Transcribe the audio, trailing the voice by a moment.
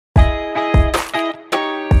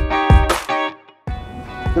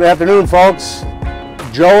Good afternoon, folks.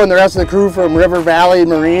 Joe and the rest of the crew from River Valley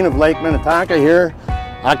Marine of Lake Minnetonka here.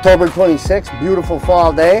 October 26th, beautiful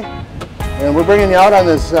fall day. And we're bringing you out on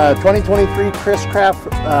this 2023 Chris Craft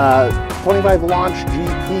 25 Launch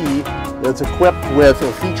GT that's equipped with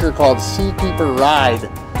a feature called Seakeeper Ride,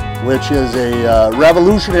 which is a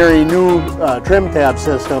revolutionary new trim tab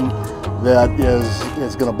system that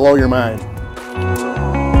is going to blow your mind.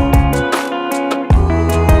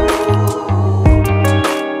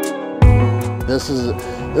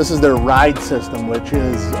 This is their ride system, which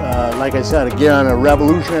is, like I said, again, a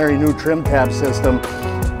revolutionary new trim tab system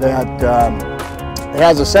that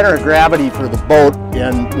has a center of gravity for the boat,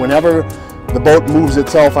 and whenever the boat moves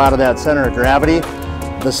itself out of that center of gravity,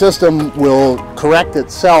 the system will correct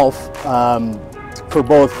itself for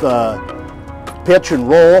both pitch and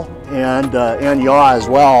roll and yaw as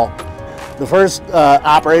well. The first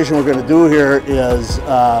operation we're going to do here is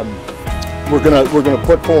we're gonna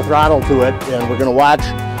put full throttle to it, and we're gonna watch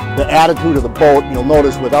the attitude of the boat. You'll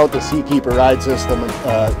notice without the Seakeeper Ride System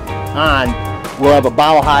on, we'll have a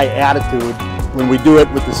bow high attitude. When we do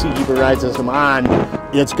it with the Seakeeper Ride System on,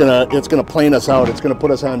 it's gonna plane us out. It's gonna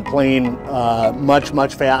put us on plane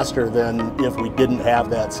much faster than if we didn't have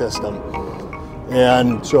that system.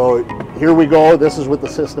 And so here we go. This is with the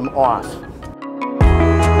system off.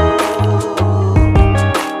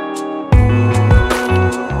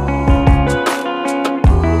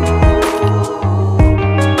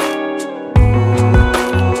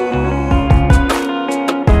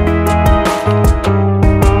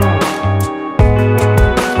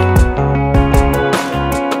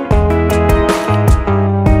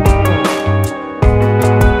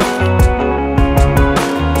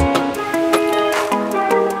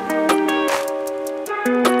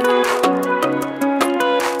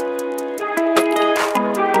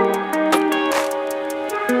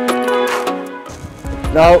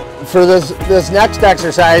 Now, for this next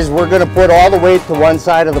exercise, we're going to put all the weight to one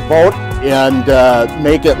side of the boat and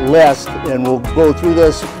make it list, and we'll go through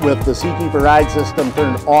this with the Seakeeper Ride System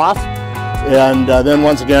turned off, and then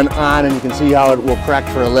once again on, and you can see how it will correct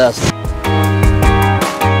for a list.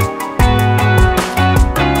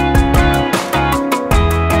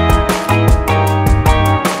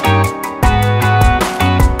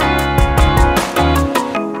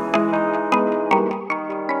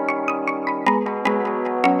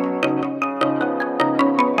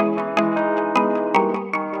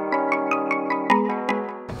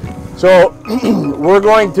 So we're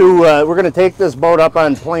going to take this boat up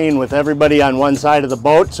on plane with everybody on one side of the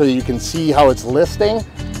boat so you can see how it's listing,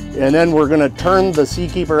 and then we're going to turn the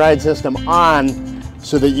Seakeeper Ride System on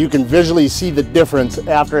so that you can visually see the difference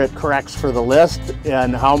after it corrects for the list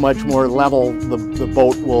and how much more level the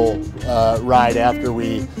boat will ride after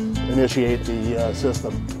we initiate the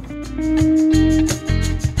system.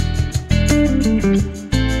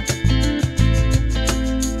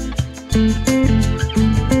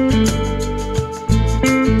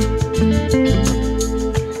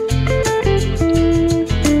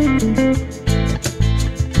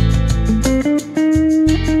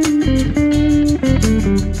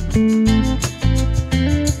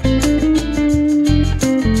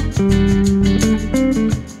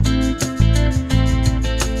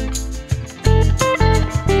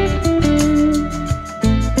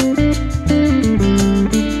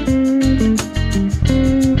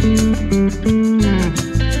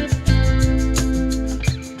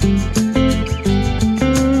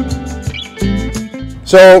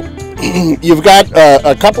 So you've got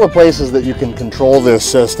a couple of places that you can control this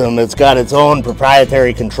system. It's got its own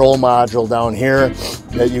proprietary control module down here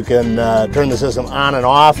that you can turn the system on and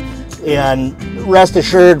off. And rest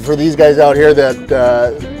assured, for these guys out here that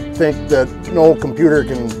think that no computer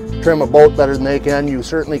can trim a boat better than they can, you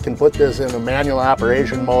certainly can put this in a manual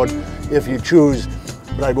operation mode if you choose.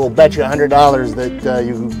 But I will bet you $100 that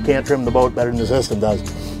you can't trim the boat better than the system does.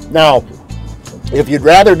 Now, if you'd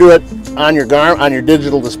rather do it on your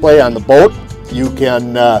digital display on the boat, you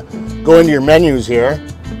can go into your menus here,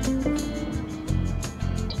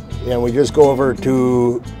 and we just go over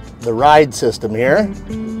to the ride system here,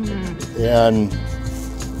 and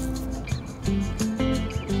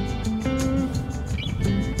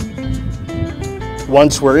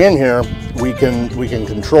once we're in here, we can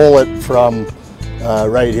control it from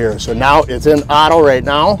right here. So now it's in auto right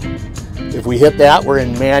now. If we hit that, we're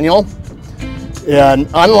in manual. And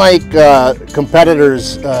unlike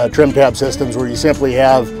competitors' trim tab systems where you simply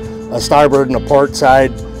have a starboard and a port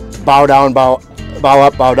side, bow down, bow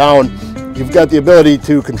up, bow down, you've got the ability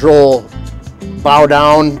to control bow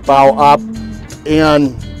down, bow up,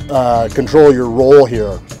 and control your roll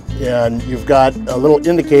here. and you've got a little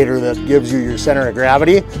indicator that gives you your center of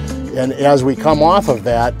gravity, and as we come off of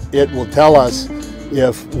that, it will tell us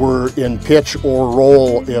if we're in pitch or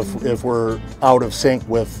roll, if we're out of sync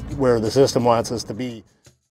with where the system wants us to be.